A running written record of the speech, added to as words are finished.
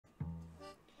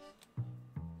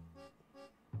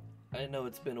I know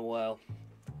it's been a while.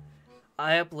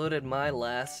 I uploaded my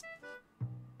last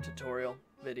tutorial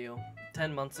video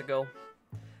 10 months ago.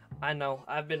 I know,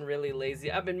 I've been really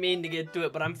lazy. I've been meaning to get to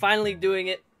it, but I'm finally doing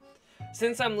it.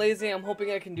 Since I'm lazy, I'm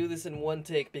hoping I can do this in one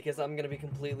take, because I'm gonna be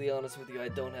completely honest with you, I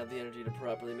don't have the energy to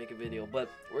properly make a video, but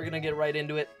we're gonna get right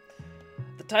into it.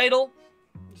 The title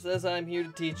says I'm here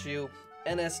to teach you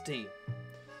NST.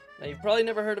 Now, you've probably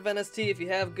never heard of NST. If you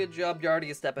have, good job, you're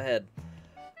already a step ahead.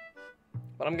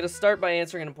 But I'm gonna start by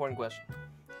answering an important question.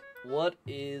 What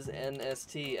is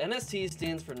NST? NST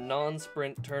stands for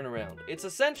non-sprint turnaround. It's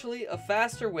essentially a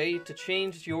faster way to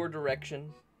change your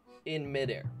direction in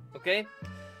midair, okay?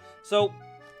 So,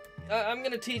 I'm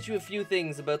going to teach you a few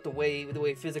things about the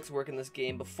way physics work in this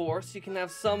game before, so you can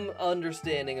have some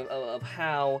understanding of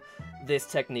how this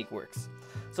technique works.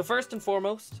 So first and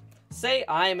foremost, say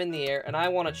I am in the air and I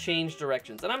want to change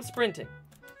directions, and I'm sprinting.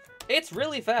 It's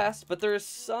really fast, but there is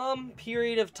some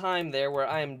period of time there where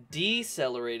I am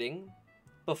decelerating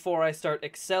before I start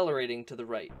accelerating to the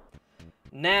right.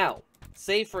 Now,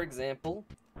 say for example,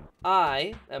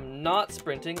 I am not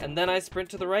sprinting and then I sprint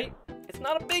to the right. It's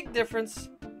not a big difference,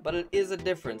 but it is a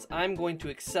difference. I'm going to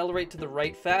accelerate to the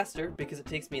right faster because it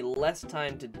takes me less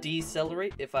time to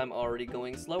decelerate if I'm already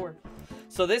going slower.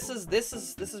 So this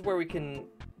is where we can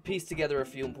piece together a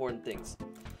few important things.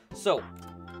 So,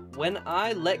 when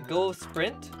I let go of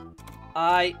sprint,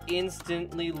 I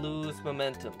instantly lose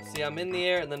momentum. See, I'm in the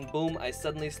air and then boom, I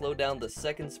suddenly slow down the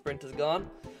second sprint is gone.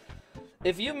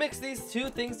 If you mix these two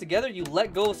things together, you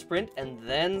let go of sprint and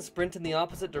then sprint in the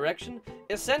opposite direction,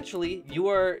 essentially you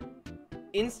are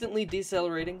instantly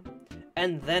decelerating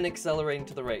and then accelerating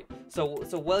to the right. So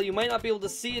while you might not be able to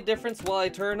see a difference while I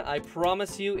turn, I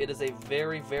promise you it is a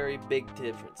very, very big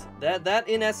difference. That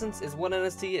in essence is what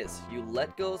NST is. You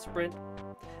let go of sprint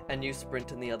and you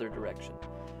sprint in the other direction.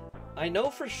 I know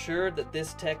for sure that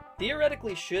this tech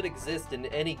theoretically should exist in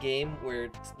any game where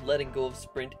letting go of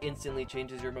sprint instantly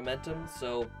changes your momentum,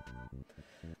 so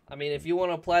I mean, if you want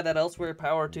to apply that elsewhere,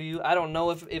 power to you. I don't know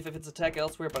if it's a tech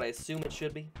elsewhere, but I assume it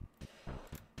should be.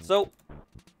 So,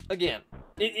 again,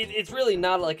 it's really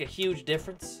not like a huge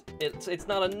difference. It's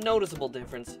not a noticeable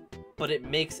difference, but it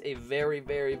makes a very,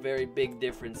 very, very big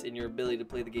difference in your ability to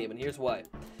play the game, and here's why.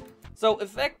 So,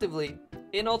 effectively,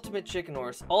 in Ultimate Chicken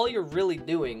Horse, all you're really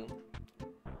doing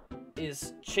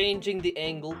is changing the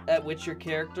angle at which your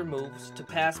character moves to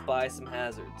pass by some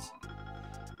hazards.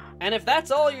 And if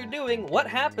that's all you're doing, what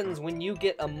happens when you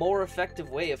get a more effective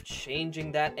way of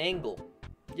changing that angle?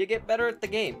 You get better at the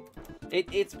game.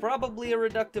 It's probably a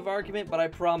reductive argument, but I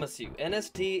promise you,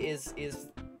 NST is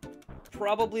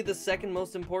probably the second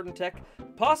most important tech,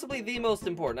 possibly the most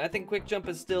important. I think Quick Jump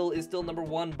is still number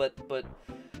one, but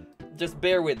just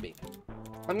bear with me.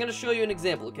 I'm gonna show you an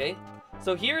example, okay?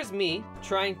 So here's me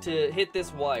trying to hit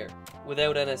this wire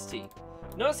without NST.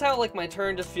 Notice how like my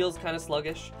turn just feels kind of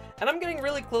sluggish? And I'm getting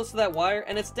really close to that wire,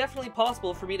 and it's definitely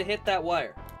possible for me to hit that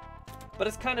wire. But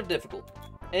it's kind of difficult.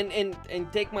 And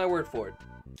take my word for it.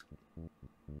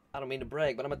 I don't mean to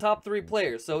brag, but I'm a top 3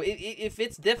 player, so if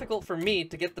it's difficult for me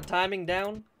to get the timing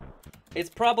down, it's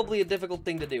probably a difficult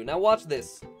thing to do. Now watch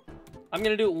this. I'm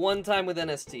gonna do it one time with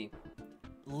NST.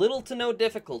 Little to no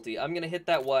difficulty, I'm gonna hit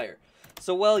that wire.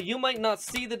 So while you might not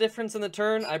see the difference in the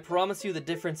turn, I promise you the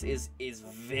difference is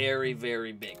very,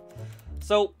 very big.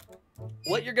 So,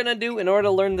 what you're gonna do in order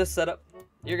to learn this setup,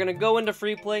 you're gonna go into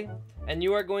free play, and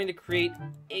you are going to create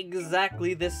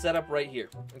exactly this setup right here,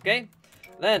 okay?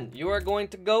 Then, you are going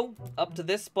to go up to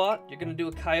this spot, you're gonna do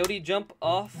a coyote jump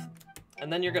off,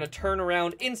 and then you're gonna turn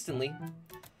around instantly.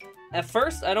 At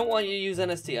first, I don't want you to use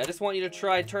NST, I just want you to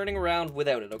try turning around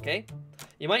without it, okay?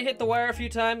 You might hit the wire a few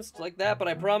times like that, but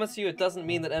I promise you it doesn't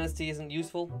mean that NST isn't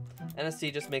useful.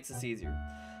 NST just makes this easier.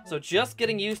 So just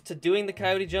getting used to doing the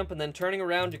coyote jump and then turning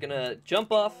around, you're gonna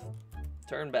jump off,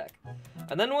 turn back.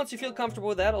 And then once you feel comfortable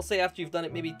with that, I'll say after you've done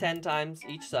it maybe 10 times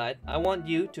each side, I want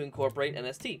you to incorporate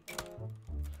NST.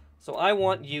 So I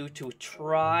want you to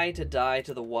try to die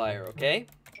to the wire, okay?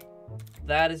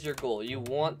 That is your goal. You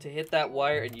want to hit that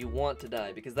wire and you want to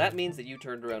die, because that means that you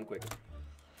turned around quicker.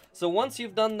 So once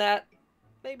you've done that,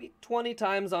 maybe 20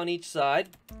 times on each side,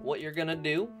 what you're gonna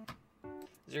do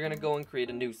is you're gonna go and create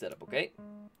a new setup, okay?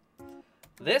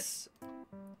 This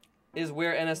is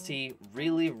where NST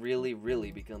really, really,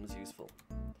 really becomes useful.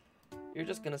 You're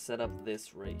just gonna set up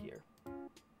this right here.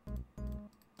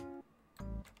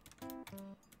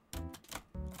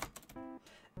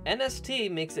 NST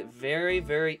makes it very,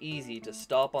 very easy to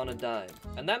stop on a dime,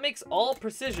 and that makes all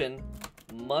precision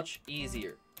much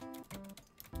easier.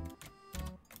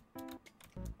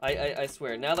 I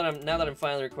swear, now that I'm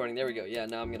finally recording, there we go. Yeah,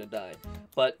 now I'm gonna die.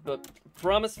 But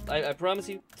I promise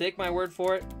you, take my word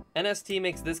for it, NST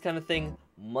makes this kind of thing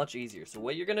much easier. So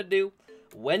what you're going to do,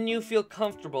 when you feel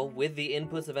comfortable with the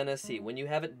inputs of NST, when you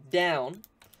have it down,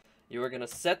 you are going to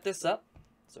set this up.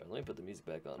 Sorry, let me put the music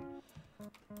back on.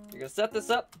 You're going to set this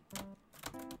up,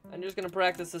 and you're just going to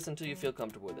practice this until you feel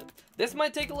comfortable with it. This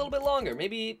might take a little bit longer,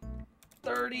 maybe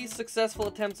 30 successful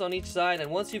attempts on each side,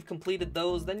 and once you've completed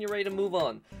those, then you're ready to move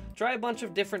on. Try a bunch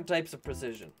of different types of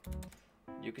precision.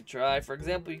 You could try, for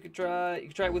example, you could try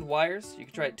it with wires. You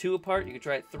could try it 2 apart. You could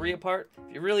try it 3 apart.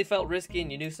 If you really felt risky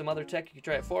and you knew some other tech, you could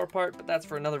try it 4 apart, but that's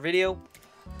for another video.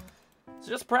 So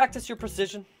just practice your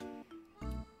precision.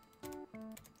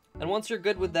 And once you're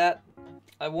good with that,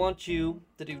 I want you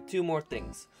to do 2 more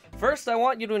things. First, I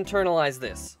want you to internalize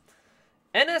this.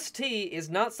 NST is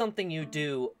not something you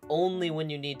do only when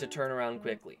you need to turn around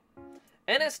quickly.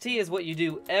 NST is what you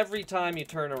do every time you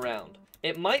turn around.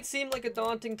 It might seem like a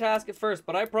daunting task at first,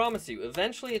 but I promise you,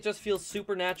 eventually it just feels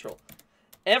supernatural.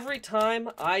 Every time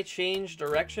I change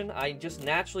direction, I just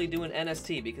naturally do an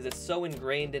NST because it's so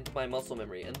ingrained into my muscle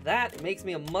memory. And that makes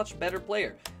me a much better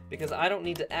player because I don't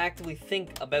need to actively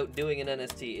think about doing an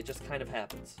NST. It just kind of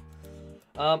happens.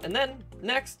 And then,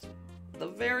 next, the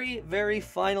very, very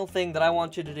final thing that I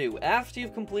want you to do. After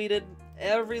you've completed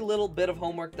every little bit of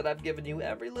homework that I've given you,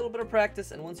 every little bit of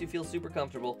practice, and once you feel super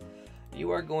comfortable, you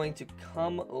are going to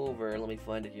come over, let me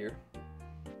find it here,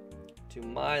 to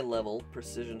my level,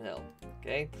 Precision Hell,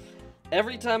 okay?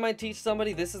 Every time I teach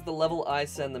somebody, this is the level I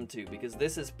send them to, because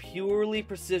this is purely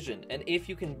precision, and if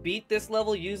you can beat this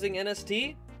level using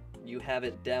NST, you have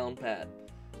it down pat.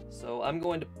 So I'm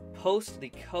going to post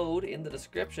the code in the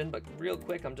description, but real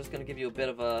quick, I'm just going to give you a bit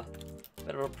of a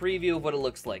preview of what it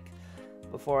looks like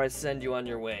before I send you on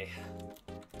your way.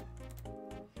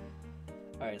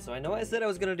 Alright, so I know I said I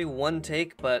was going to do 1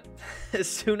 take, but as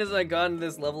soon as I got into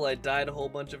this level, I died a whole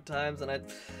bunch of times, and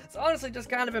it's honestly just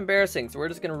kind of embarrassing, so we're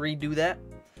just going to redo that.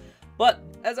 But,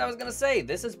 as I was going to say,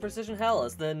 this is Precision Hell.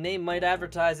 As the name might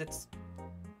advertise, it's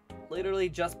literally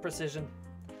just precision.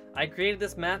 I created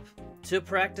this map to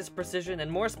practice precision, and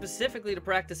more specifically to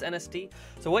practice NST.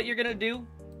 So what you're going to do,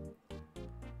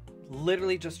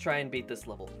 literally just try and beat this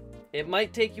level. It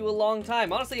might take you a long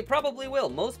time. Honestly, it probably will.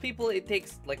 Most people, it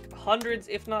takes like hundreds,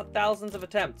 if not thousands of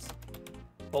attempts.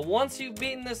 But once you've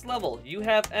beaten this level, you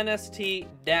have NST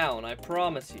down, I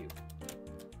promise you.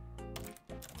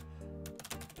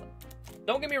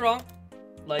 Don't get me wrong.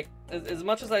 Like, as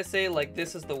much as I say, like,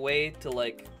 this is the way to,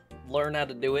 like, learn how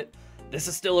to do it, this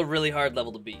is still a really hard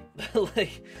level to beat.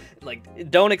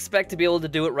 like, don't expect to be able to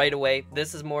do it right away.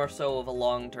 This is more so of a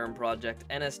long-term project.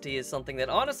 NST is something that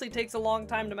honestly takes a long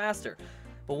time to master.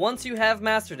 But once you have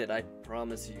mastered it, I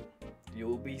promise you,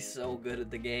 you'll be so good at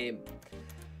the game.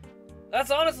 That's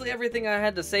honestly everything I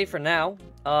had to say for now.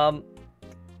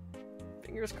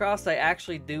 Fingers crossed I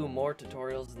actually do more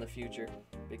tutorials in the future,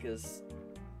 because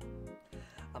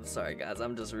I'm sorry guys,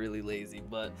 I'm just really lazy,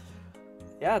 but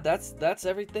yeah, that's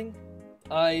everything.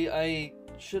 I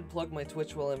should plug my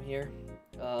Twitch while I'm here.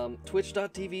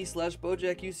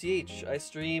 Twitch.tv/BojackUCH. I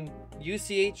stream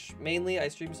UCH mainly. I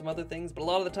stream some other things, but a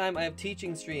lot of the time I have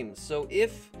teaching streams. So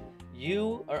if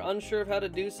you are unsure of how to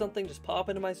do something, just pop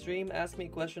into my stream, ask me a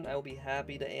question. I will be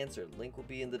happy to answer. Link will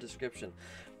be in the description.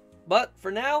 But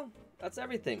for now, that's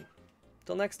everything.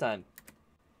 Till next time.